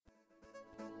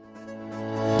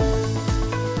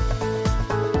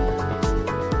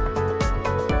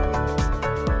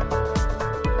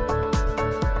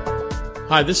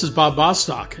Hi, this is Bob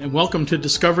Bostock, and welcome to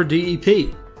Discover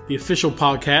DEP, the official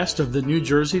podcast of the New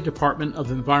Jersey Department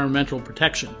of Environmental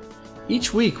Protection.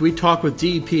 Each week, we talk with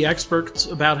DEP experts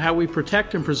about how we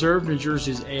protect and preserve New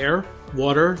Jersey's air,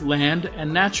 water, land,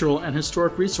 and natural and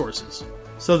historic resources.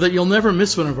 So that you'll never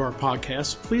miss one of our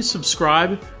podcasts, please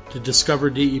subscribe to Discover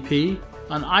DEP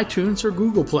on iTunes or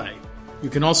Google Play. You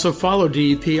can also follow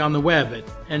DEP on the web at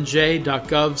nj.gov/DEP.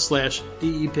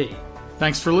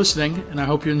 Thanks for listening, and I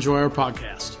hope you enjoy our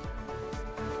podcast.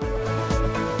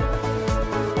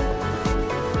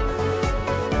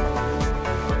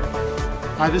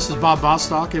 Hi, this is Bob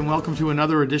Bostock, and welcome to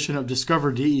another edition of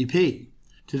Discover DEP.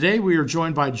 Today we are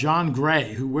joined by John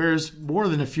Gray, who wears more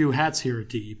than a few hats here at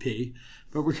DEP,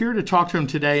 but we're here to talk to him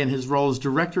today in his role as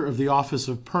Director of the Office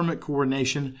of Permit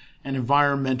Coordination and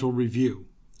Environmental Review.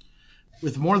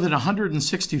 With more than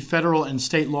 160 federal and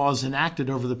state laws enacted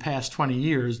over the past 20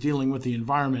 years dealing with the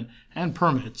environment and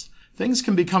permits, things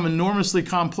can become enormously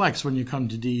complex when you come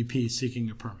to DEP seeking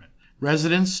a permit.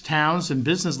 Residents, towns, and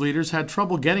business leaders had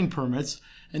trouble getting permits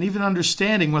and even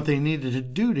understanding what they needed to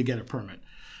do to get a permit.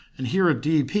 And here at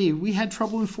DEP, we had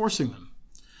trouble enforcing them.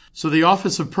 So the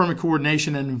Office of Permit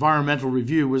Coordination and Environmental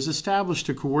Review was established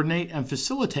to coordinate and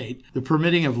facilitate the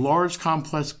permitting of large,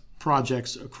 complex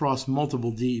projects across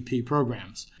multiple DEP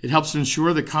programs. It helps to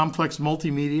ensure that complex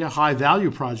multimedia,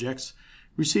 high-value projects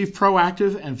receive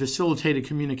proactive and facilitated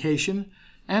communication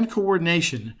and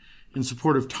coordination in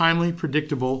support of timely,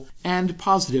 predictable, and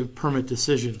positive permit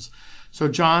decisions. So,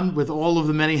 John, with all of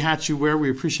the many hats you wear,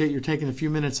 we appreciate your taking a few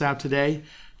minutes out today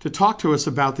to talk to us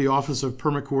about the Office of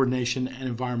Permit Coordination and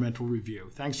Environmental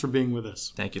Review. Thanks for being with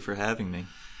us. Thank you for having me.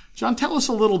 John, tell us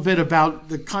a little bit about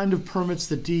the kind of permits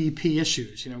that DEP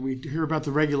issues. You know, we hear about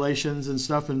the regulations and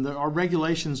stuff, and our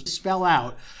regulations spell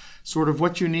out sort of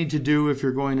what you need to do if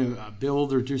you're going to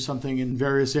build or do something in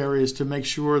various areas to make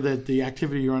sure that the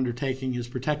activity you're undertaking is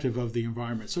protective of the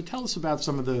environment. So tell us about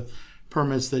some of the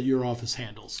permits that your office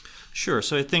handles. Sure.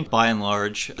 So I think by and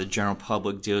large, the general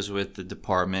public deals with the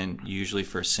department usually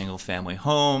for a single family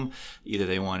home. Either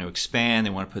they want to expand, they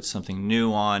want to put something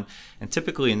new on. And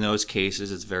typically in those cases,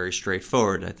 it's very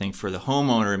straightforward. I think for the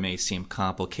homeowner, it may seem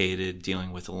complicated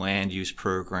dealing with a land use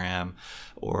program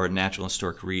or natural and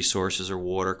historic resources or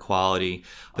water quality.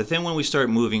 But then when we start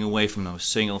moving away from those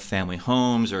single family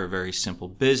homes or a very simple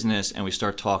business and we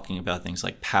start talking about things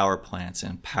like power plants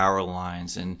and power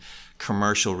lines and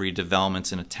commercial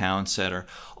redevelopments in a town center,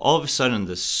 all of a sudden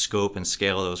the scope and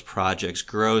scale of those projects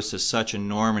grows to such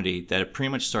enormity that it pretty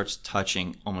much starts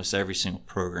touching almost every single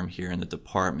program here in the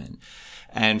department.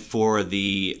 And for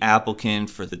the applicant,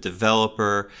 for the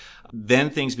developer, then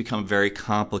things become very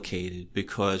complicated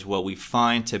because what we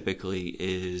find typically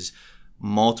is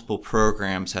multiple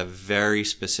programs have very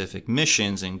specific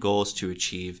missions and goals to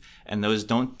achieve, and those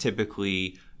don't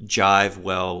typically jive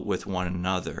well with one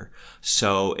another.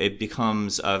 So it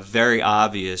becomes very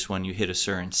obvious when you hit a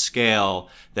certain scale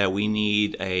that we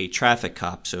need a traffic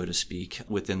cop, so to speak,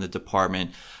 within the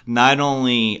department, not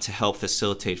only to help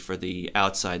facilitate for the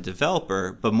outside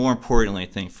developer, but more importantly, I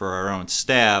think, for our own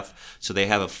staff, so they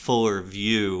have a fuller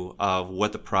view of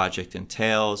what the project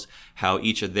entails, how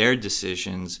each of their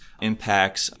decisions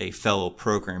impacts a fellow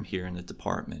program here in the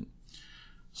department.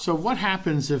 So what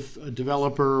happens if a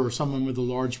developer or someone with a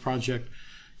large project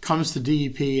comes to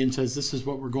DEP and says, this is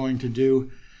what we're going to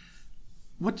do?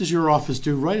 What does your office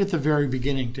do right at the very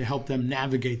beginning to help them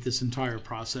navigate this entire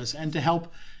process and to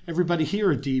help everybody here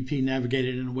at DEP navigate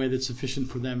it in a way that's sufficient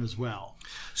for them as well?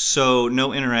 So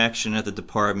no interaction at the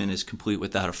department is complete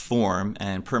without a form,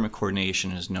 and permit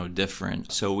coordination is no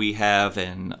different. So we have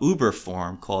an Uber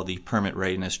form called the Permit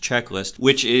Readiness Checklist,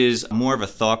 which is more of a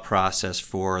thought process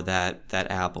for that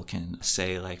applicant,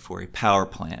 say like for a power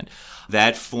plant.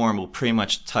 That form will pretty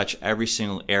much touch every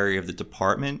single area of the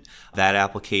department. That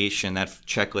application, that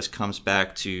checklist comes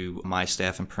back to my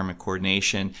staff in permit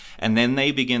coordination, and then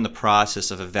they begin the process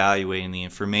of evaluating the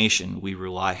information. We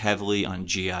rely heavily on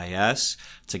GIS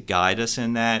to guide us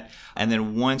in that. And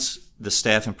then once the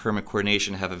staff and permit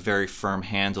coordination have a very firm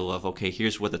handle of, okay,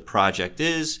 here's what the project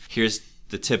is, here's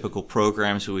the typical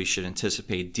programs we should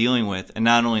anticipate dealing with, and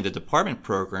not only the department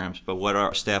programs, but what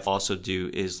our staff also do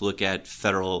is look at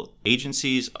federal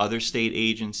agencies, other state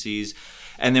agencies,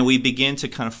 and then we begin to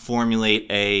kind of formulate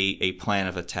a plan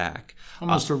of attack.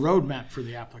 Almost a roadmap for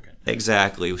the applicant.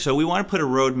 Exactly. So we want to put a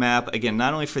roadmap, again,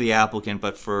 not only for the applicant,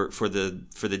 but for the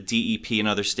DEP and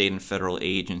other state and federal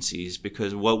agencies,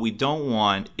 because what we don't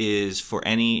want is for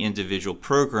any individual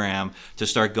program to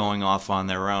start going off on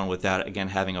their own without, again,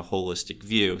 having a holistic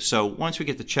view. So once we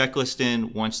get the checklist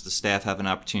in, once the staff have an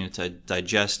opportunity to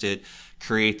digest it,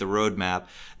 create the roadmap,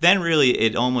 then really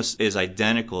it almost is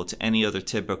identical to any other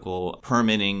typical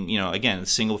permitting, again, a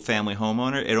single family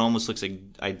homeowner. It almost looks like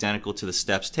identical to the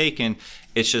steps taken.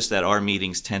 It's just that our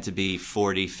meetings tend to be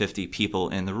 40, 50 people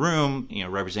in the room,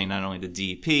 representing not only the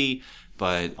DEP,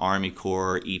 but Army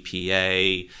Corps,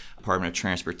 EPA, Department of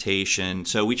Transportation.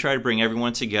 So we try to bring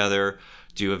everyone together,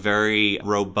 do a very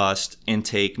robust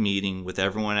intake meeting with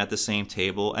everyone at the same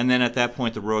table. And then at that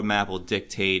point, the roadmap will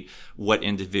dictate what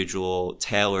individual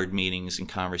tailored meetings and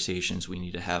conversations we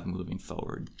need to have moving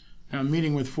forward. Now, a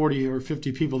meeting with 40 or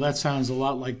 50 people, that sounds a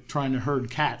lot like trying to herd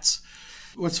cats.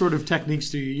 What sort of techniques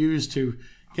do you use to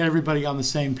get everybody on the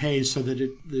same page so that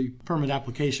the permit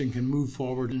application can move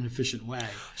forward in an efficient way?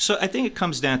 So I think it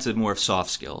comes down to more soft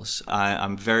skills.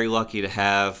 I'm very lucky to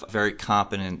have very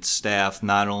competent staff,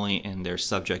 not only in their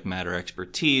subject matter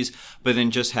expertise, but in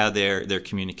just how their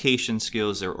communication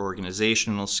skills, their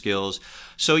organizational skills.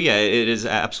 So yeah, it is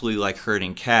absolutely like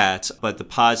herding cats, but the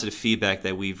positive feedback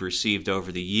that we've received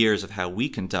over the years of how we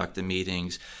conduct the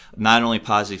meetings, not only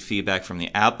positive feedback from the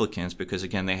applicants, because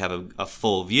again, they have a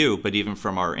full view, but even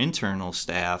from our internal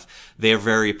staff, they're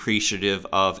very appreciative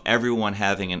of everyone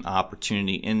having an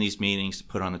opportunity in these meetings to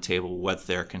put on the table what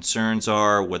their concerns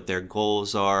are, what their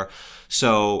goals are.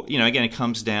 So, again, it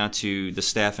comes down to the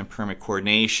staff and permit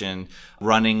coordination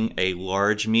running a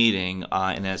large meeting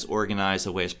in as organized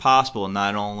a way as possible,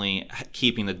 not only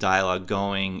keeping the dialogue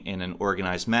going in an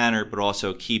organized manner, but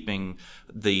also keeping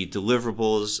the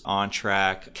deliverables on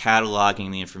track,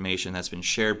 cataloging the information that's been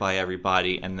shared by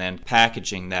everybody, and then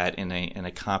packaging that in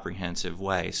a comprehensive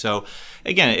way. So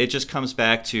again, it just comes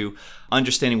back to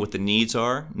understanding what the needs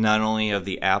are, not only of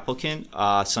the applicant.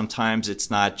 Sometimes it's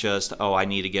not just, I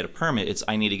need to get a permit. It's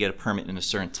I need to get a permit in a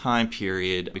certain time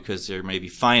period because there may be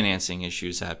financing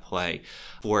issues at play.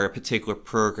 For a particular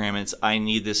program, it's I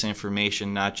need this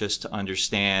information not just to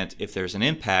understand if there's an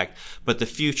impact, but the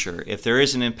future. If there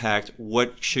is an impact,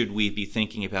 what should we be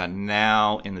thinking about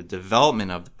now in the development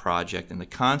of the project, in the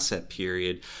concept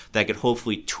period, that could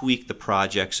hopefully tweak the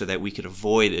project so that we could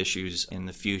avoid issues in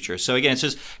the future. So again, it's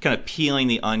just kind of peeling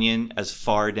the onion as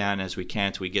far down as we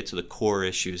can till we get to the core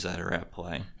issues that are at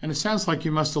play. And it sounds like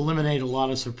you must eliminate a lot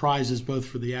of surprises both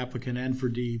for the applicant and for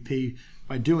DEP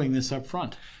by doing this up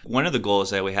front. One of the goals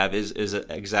that we have is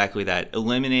exactly that,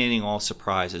 eliminating all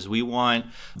surprises. We want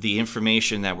the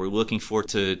information that we're looking for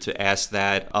to ask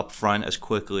that up front as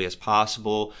quickly as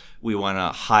possible. We want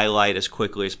to highlight as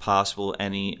quickly as possible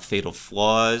any fatal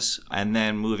flaws. And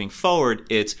then moving forward,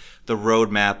 it's the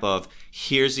roadmap of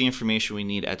here's the information we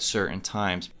need at certain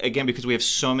times. Again, because we have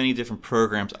so many different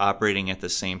programs operating at the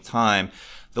same time,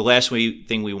 the last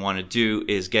thing we want to do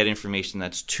is get information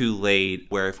that's too late,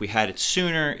 where if we had it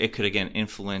sooner, it could, again,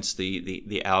 influence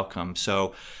the outcome.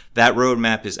 So that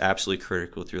roadmap is absolutely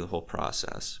critical through the whole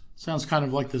process. Sounds kind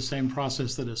of like the same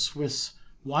process that a Swiss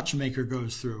watchmaker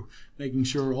goes through, making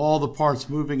sure all the parts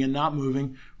moving and not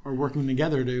moving are working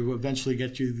together to eventually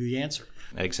get you the answer.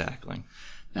 Exactly.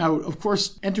 Now, of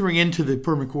course, entering into the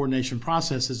permit coordination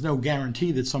process is no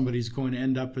guarantee that somebody's going to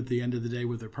end up at the end of the day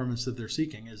with their permits that they're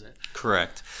seeking, is it?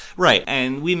 Correct. Right.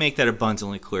 And we make that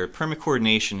abundantly clear. Permit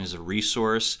coordination is a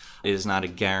resource. It is not a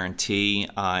guarantee.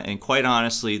 And quite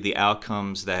honestly, the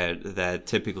outcomes that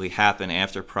typically happen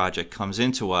after a project comes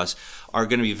into us are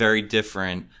going to be very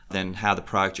different than how the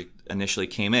project initially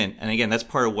came in. And again, that's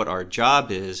part of what our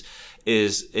job is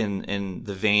in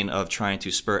the vein of trying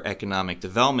to spur economic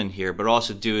development here, but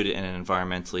also do it in an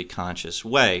environmentally conscious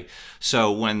way.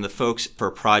 So when the folks for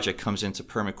a project comes into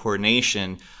permit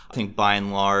coordination, I think by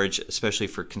and large, especially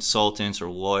for consultants or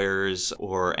lawyers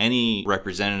or any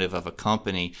representative of a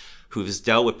company who's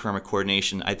dealt with permit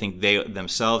coordination, I think they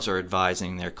themselves are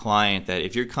advising their client that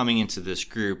if you're coming into this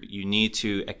group, you need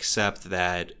to accept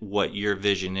that what your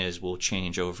vision is will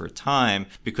change over time,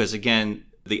 because again,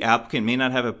 the applicant may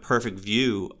not have a perfect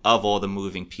view of all the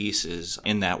moving pieces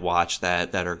in that watch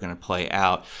that are going to play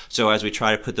out. So as we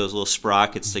try to put those little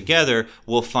sprockets together,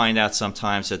 we'll find out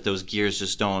sometimes that those gears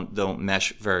just don't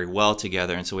mesh very well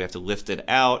together. And so we have to lift it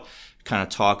out, kind of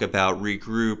talk about,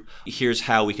 regroup. Here's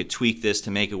how we could tweak this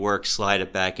to make it work, slide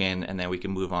it back in, and then we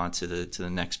can move on to the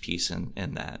next piece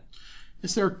in that.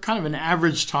 Is there kind of an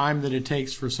average time that it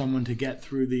takes for someone to get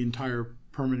through the entire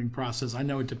permitting process? I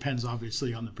know it depends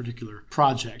obviously on the particular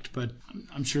project, but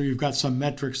I'm sure you've got some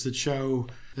metrics that show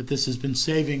that this has been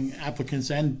saving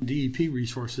applicants and DEP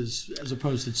resources as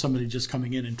opposed to somebody just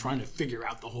coming in and trying to figure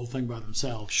out the whole thing by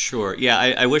themselves. Sure. Yeah,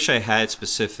 I wish I had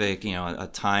specific, a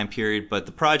time period, but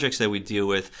the projects that we deal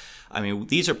with, I mean,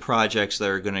 these are projects that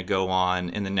are going to go on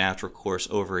in the natural course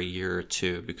over a year or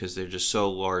two because they're just so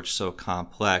large, so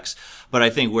complex. But I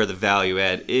think where the value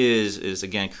add is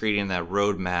again, creating that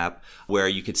roadmap where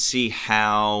you could see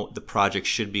how the project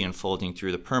should be unfolding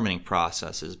through the permitting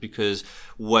processes, because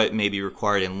what may be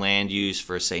required in land use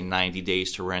for, say, 90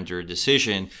 days to render a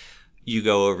decision, you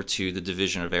go over to the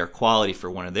Division of Air Quality for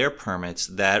one of their permits,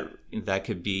 that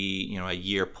could be, a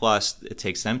year plus it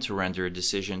takes them to render a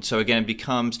decision. So again, it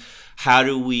becomes, how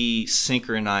do we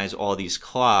synchronize all these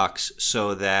clocks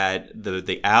so that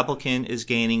the applicant is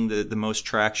gaining the most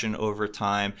traction over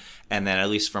time, and then at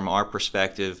least from our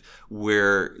perspective,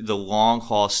 where the long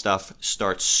haul stuff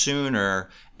starts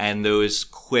sooner, and those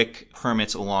quick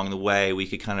permits along the way, we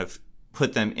could kind of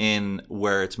put them in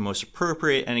where it's most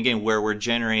appropriate. And again, where we're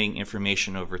generating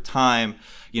information over time,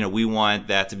 we want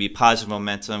that to be positive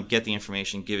momentum, get the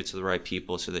information, give it to the right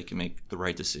people so they can make the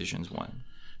right decisions when.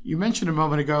 You mentioned a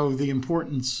moment ago the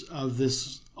importance of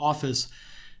this office,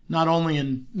 not only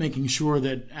in making sure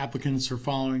that applicants are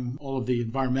following all of the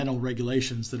environmental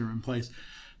regulations that are in place,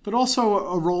 but also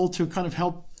a role to kind of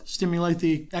help stimulate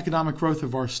the economic growth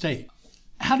of our state.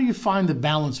 How do you find the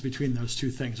balance between those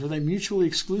two things? Are they mutually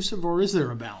exclusive, or is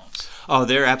there a balance? Oh,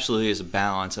 there absolutely is a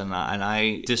balance, and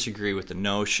I disagree with the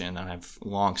notion, and I've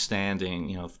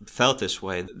long-standing, felt this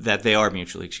way, that they are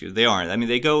mutually exclusive. They aren't. I mean,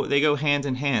 they go hand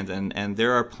in hand, and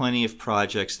there are plenty of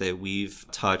projects that we've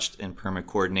touched in permit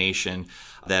coordination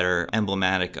that are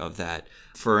emblematic of that.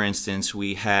 For instance,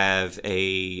 we have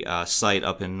a site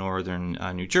up in northern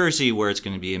New Jersey where it's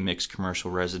going to be a mixed commercial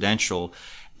residential.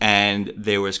 And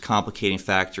there was complicating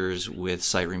factors with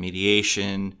site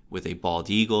remediation, with a bald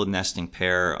eagle nesting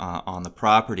pair on the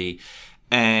property.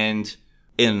 And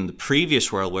in the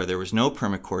previous world where there was no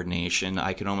permit coordination,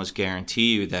 I can almost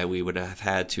guarantee you that we would have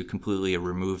had to completely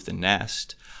remove the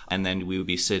nest, and then we would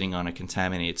be sitting on a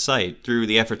contaminated site. Through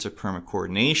the efforts of permit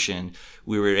coordination,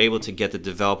 we were able to get the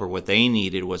developer what they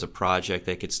needed was a project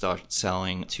they could start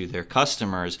selling to their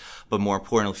customers. But more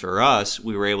importantly for us,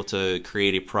 we were able to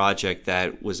create a project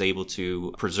that was able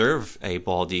to preserve a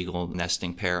bald eagle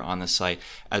nesting pair on the site,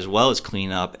 as well as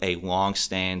clean up a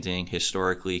long-standing,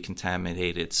 historically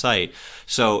contaminated site.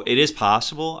 So it is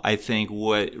possible. I think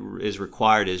what is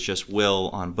required is just will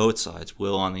on both sides,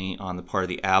 will on the part of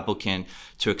the applicant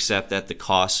to accept that the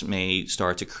costs may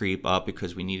start to creep up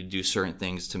because we need to do certain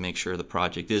things to make sure the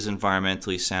project is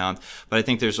environmentally sound. But I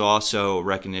think there's also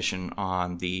recognition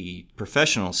on the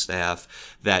professional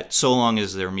staff that so long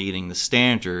as they're meeting the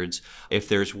standards, if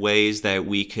there's ways that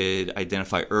we could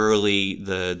identify early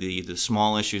the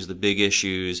small issues, the big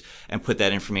issues, and put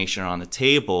that information on the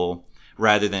table,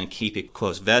 rather than keep it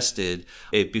close-vested,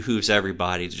 it behooves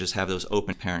everybody to just have those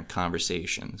open, parent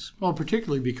conversations. Well,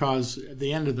 particularly because at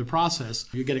the end of the process,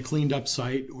 you get a cleaned-up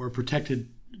site or a protected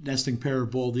nesting pair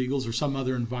of bald eagles or some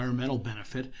other environmental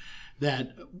benefit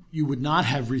that you would not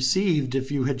have received if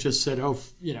you had just said,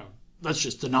 let's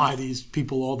just deny these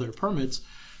people all their permits.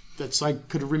 That site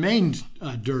could have remained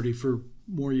dirty for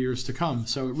more years to come.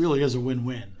 So it really is a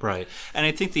win-win. Right. And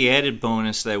I think the added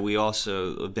bonus that we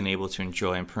also have been able to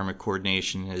enjoy in permit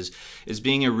coordination is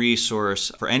being a resource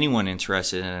for anyone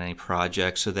interested in any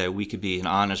project, so that we could be an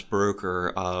honest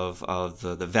broker of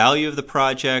the value of the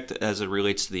project as it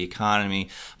relates to the economy,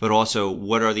 but also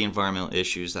what are the environmental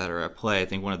issues that are at play. I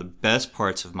think one of the best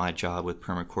parts of my job with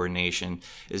permit coordination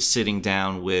is sitting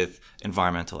down with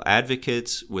environmental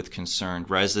advocates, with concerned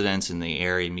residents in the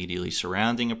area immediately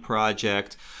surrounding a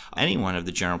project, anyone of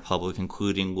the general public,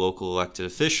 including local elected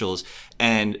officials.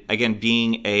 And again,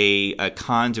 being a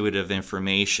conduit of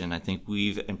information, I think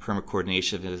we've, in permit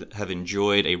coordination, have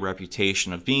enjoyed a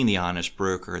reputation of being the honest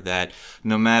broker, that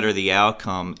no matter the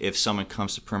outcome, if someone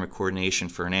comes to permit coordination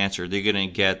for an answer, they're going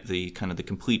to get the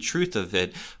complete truth of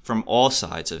it from all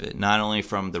sides of it, not only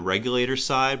from the regulator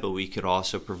side, but we could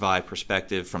also provide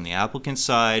perspective from the applicant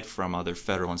side, from other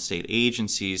federal and state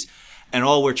agencies. And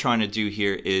all we're trying to do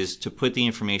here is to put the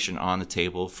information on the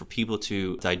table for people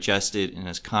to digest it in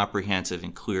as comprehensive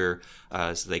and clear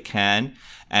as they can,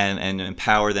 and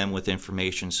empower them with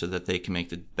information so that they can make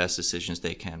the best decisions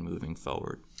they can moving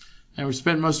forward. And we've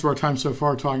spent most of our time so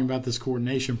far talking about this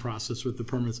coordination process with the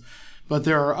permits, but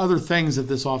there are other things that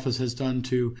this office has done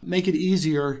to make it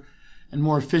easier and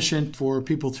more efficient for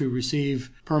people to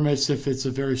receive permits if it's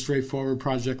a very straightforward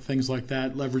project, things like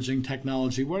that, leveraging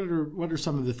technology. What are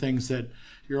some of the things that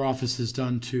your office has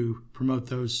done to promote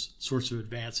those sorts of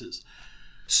advances?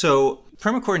 So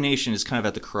permit coordination is kind of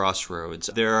at the crossroads.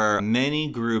 There are many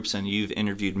groups, and you've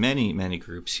interviewed many, many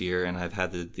groups here, and I've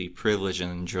had the privilege and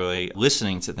enjoy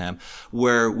listening to them,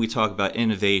 where we talk about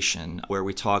innovation, where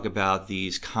we talk about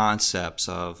these concepts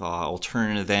of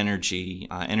alternative energy,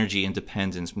 energy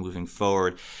independence moving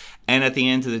forward. And at the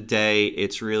end of the day,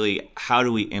 it's really how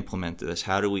do we implement this?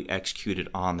 How do we execute it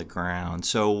on the ground?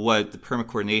 So what the permit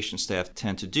coordination staff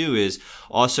tend to do is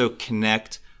also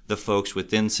connect the folks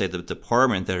within, say, the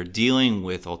department that are dealing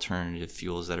with alternative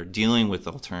fuels, that are dealing with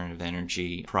alternative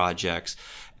energy projects,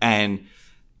 and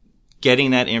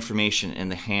getting that information in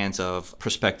the hands of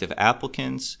prospective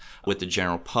applicants, with the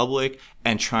general public,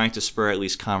 and trying to spur at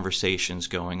least conversations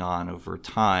going on over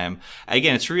time.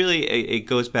 Again, it's really, it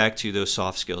goes back to those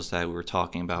soft skills that we were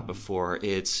talking about before.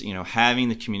 It's, having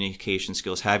the communication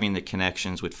skills, having the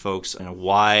connections with folks in a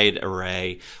wide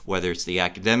array, whether it's the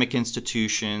academic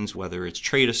institutions, whether it's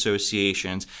trade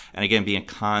associations, and again, being a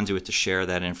conduit to share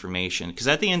that information. Because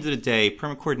at the end of the day,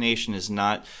 permit coordination is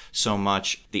not so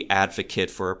much the advocate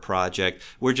for a project.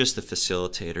 We're just the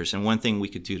facilitators. And one thing we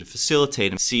could do to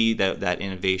facilitate and see that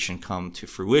innovation come to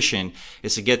fruition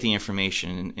is to get the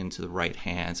information into the right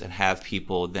hands and have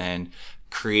people then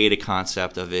create a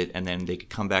concept of it, and then they could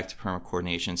come back to permit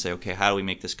coordination and say, okay, how do we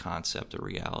make this concept a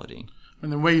reality?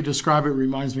 And the way you describe it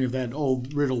reminds me of that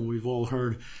old riddle we've all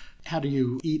heard. How do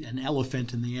you eat an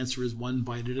elephant? And the answer is one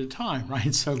bite at a time,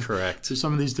 right? So, correct. So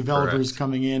some of these developers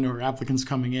coming in or applicants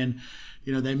coming in,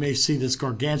 they may see this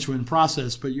gargantuan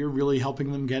process, but you're really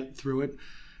helping them get through it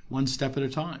one step at a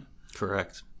time.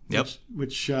 Correct. Yep.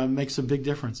 Which makes a big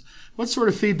difference. What sort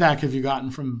of feedback have you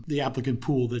gotten from the applicant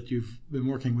pool that you've been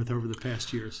working with over the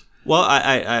past years? Well,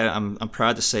 I'm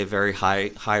proud to say very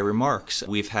high remarks.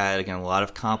 We've had, again, a lot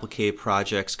of complicated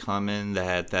projects come in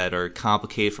that are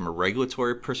complicated from a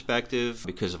regulatory perspective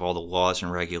because of all the laws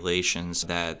and regulations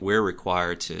that we're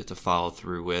required to follow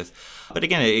through with. But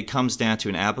again, it comes down to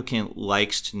an applicant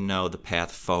likes to know the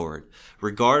path forward,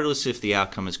 regardless if the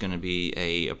outcome is going to be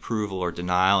a approval or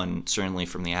denial. And certainly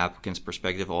from the applicant's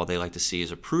perspective, all they like to see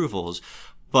is approvals.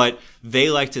 But they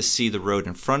like to see the road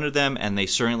in front of them, and they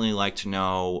certainly like to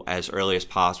know as early as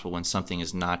possible when something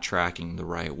is not tracking the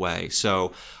right way.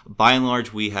 So by and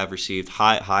large, we have received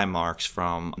high marks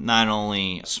from not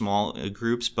only small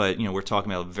groups, but we're talking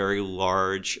about very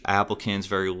large applicants,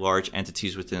 very large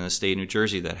entities within the state of New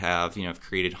Jersey that have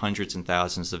created hundreds and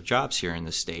thousands of jobs here in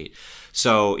the state.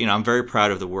 So, I'm very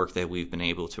proud of the work that we've been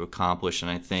able to accomplish.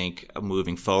 And I think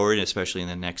moving forward, especially in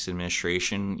the next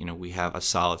administration, we have a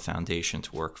solid foundation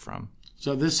to work from.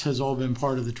 So this has all been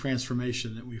part of the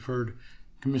transformation that we've heard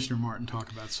Commissioner Martin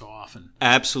talk about so often.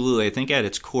 Absolutely. I think at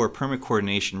its core, permit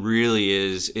coordination really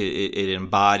is, it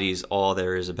embodies all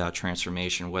there is about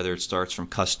transformation, whether it starts from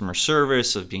customer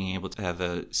service, of being able to have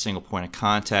a single point of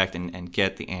contact and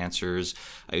get the answers.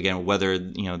 Again, whether,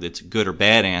 it's a good or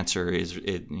bad answer is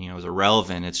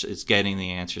irrelevant. It's getting the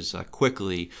answers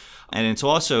quickly. And it's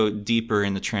also deeper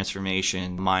in the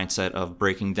transformation mindset of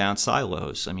breaking down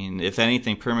silos. I mean, if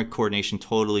anything, permit coordination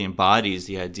totally embodies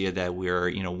the idea that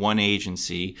we're, one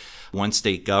agency, one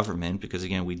state government, because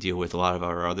again, we deal with a lot of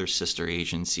our other sister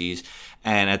agencies.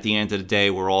 And at the end of the day,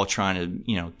 we're all trying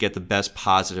to, get the best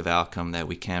positive outcome that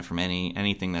we can from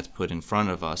anything that's put in front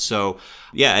of us. So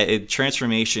yeah,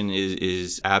 transformation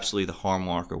is absolutely the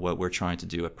hallmark of what we're trying to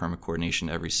do at permit coordination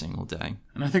every single day.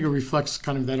 And I think it reflects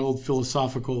kind of that old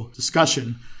philosophical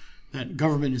discussion that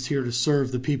government is here to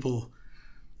serve the people.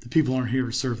 The people aren't here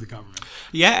to serve the government.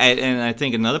 Yeah, and I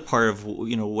think another part of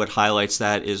what highlights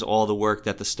that is all the work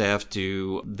that the staff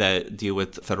do that deal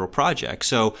with federal projects.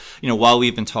 So while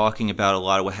we've been talking about a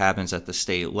lot of what happens at the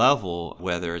state level,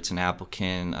 whether it's an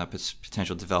applicant, a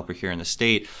potential developer here in the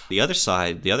state, the other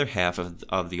side, the other half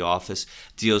of the office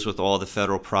deals with all the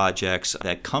federal projects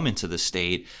that come into the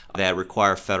state that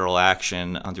require federal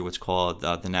action under what's called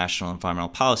the National Environmental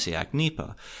Policy Act,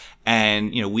 NEPA.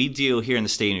 And, we deal here in the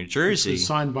state of New Jersey. It was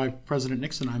signed by President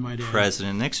Nixon, I might add.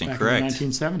 President Nixon, back correct. In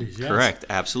the 1970s, yes. Correct,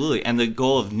 absolutely. And the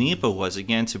goal of NEPA was,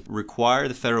 again, to require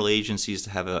the federal agencies to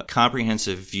have a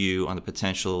comprehensive view on the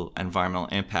potential environmental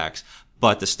impacts.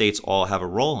 But the states all have a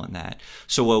role in that.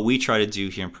 So what we try to do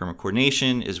here in permit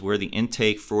coordination is we're the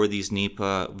intake for these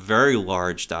NEPA very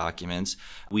large documents.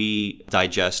 We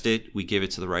digest it. We give it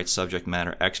to the right subject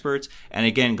matter experts. And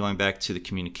again, going back to the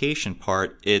communication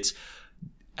part, it's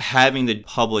having the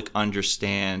public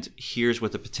understand here's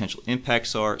what the potential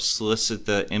impacts are, solicit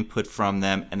the input from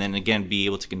them, and then again be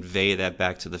able to convey that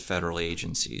back to the federal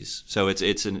agencies. So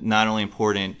it's a not only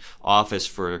important office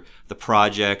for the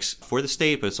projects for the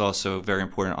state, but it's also very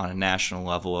important on a national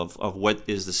level of what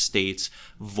is the state's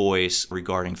voice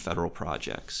regarding federal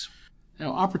projects.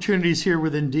 Now, opportunities here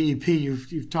within DEP,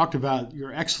 you've talked about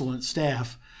your excellent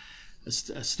staff, a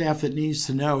staff that needs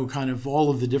to know kind of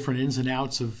all of the different ins and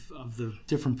outs of the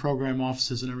different program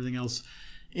offices and everything else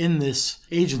in this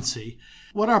agency.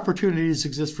 What opportunities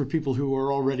exist for people who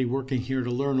are already working here to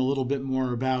learn a little bit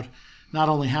more about not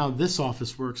only how this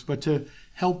office works, but to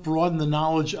help broaden the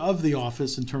knowledge of the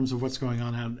office in terms of what's going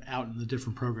on out in the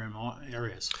different program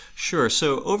areas? Sure.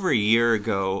 So over a year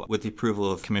ago, with the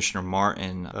approval of Commissioner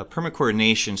Martin, Permit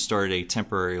Coordination started a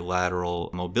temporary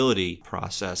lateral mobility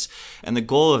process. And the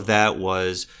goal of that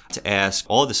was to ask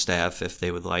all the staff if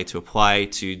they would like to apply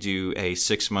to do a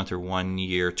 6-month or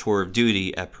 1-year tour of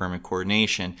duty at Permit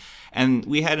Coordination. And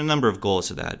we had a number of goals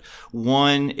to that.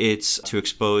 One, it's to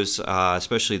expose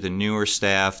especially the newer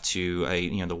staff to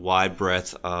the wide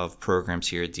breadth of programs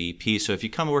here at DEP. So if you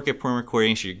come work at Permit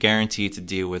Coordination, you're guaranteed to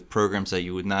deal with programs that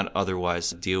you would not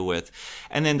otherwise deal with.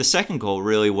 And then the second goal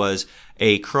really was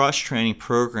a cross-training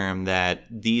program that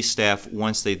these staff,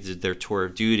 once they did their tour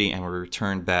of duty and were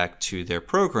returned back to their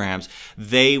programs,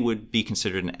 they would be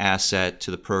considered an asset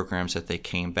to the programs that they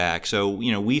came back. So,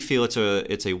 we feel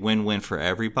it's a win-win for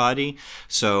everybody.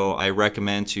 So I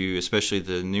recommend to, especially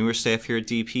the newer staff here at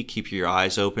DEP, keep your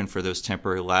eyes open for those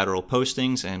temporary lateral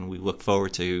postings, and we look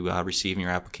forward to receiving your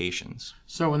applications.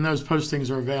 So when those postings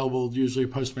are available, usually a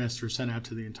postmaster is sent out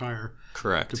to the entire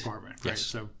department. Right? Yes.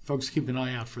 So folks keep an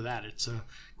eye out for that. It's a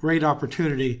great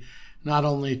opportunity not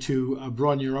only to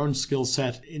broaden your own skill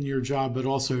set in your job, but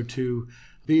also to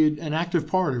be an active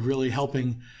part of really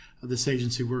helping this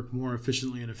agency work more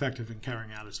efficiently and effective in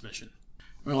carrying out its mission.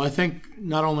 Well, I think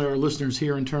not only our listeners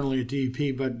here internally at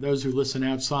DEP, but those who listen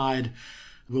outside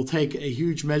will take a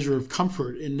huge measure of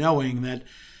comfort in knowing that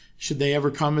should they ever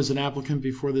come as an applicant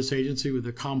before this agency with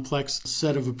a complex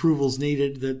set of approvals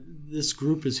needed, that this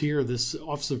group is here, this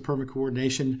Office of Permit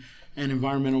Coordination and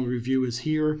Environmental Review is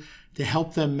here to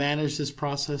help them manage this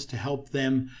process, to help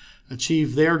them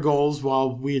achieve their goals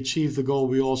while we achieve the goal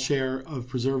we all share of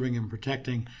preserving and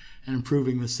protecting and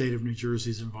improving the state of New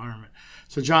Jersey's environment.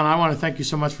 So, John, I want to thank you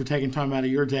so much for taking time out of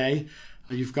your day.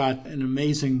 You've got an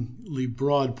amazingly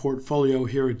broad portfolio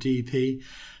here at DEP.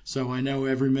 So I know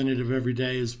every minute of every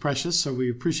day is precious. So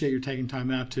we appreciate your taking time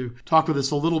out to talk with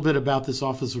us a little bit about this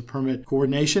Office of Permit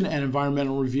Coordination and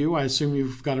Environmental Review. I assume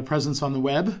you've got a presence on the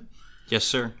web? Yes,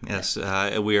 sir. Yes.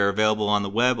 We are available on the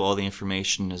web. All the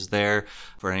information is there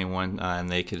for anyone, and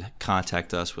they could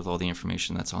contact us with all the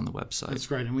information that's on the website. That's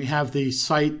great. And we have the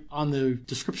site on the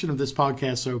description of this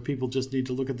podcast, so people just need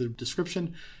to look at the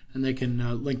description, and they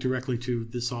can link directly to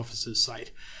this office's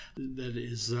site that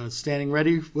is standing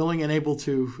ready, willing, and able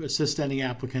to assist any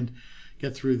applicant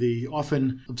get through the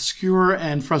often obscure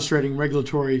and frustrating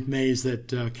regulatory maze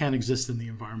that can exist in the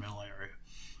environmental area.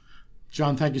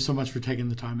 John, thank you so much for taking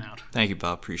the time out. Thank you,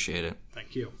 Bob. Appreciate it.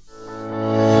 Thank you.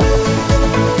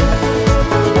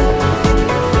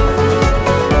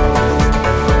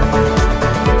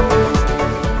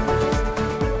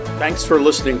 Thanks for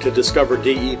listening to Discover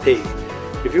DEP.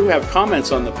 If you have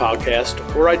comments on the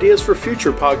podcast or ideas for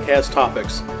future podcast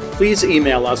topics, please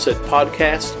email us at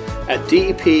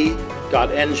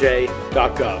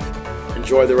podcast@dep.nj.gov.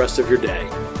 Enjoy the rest of your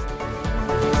day.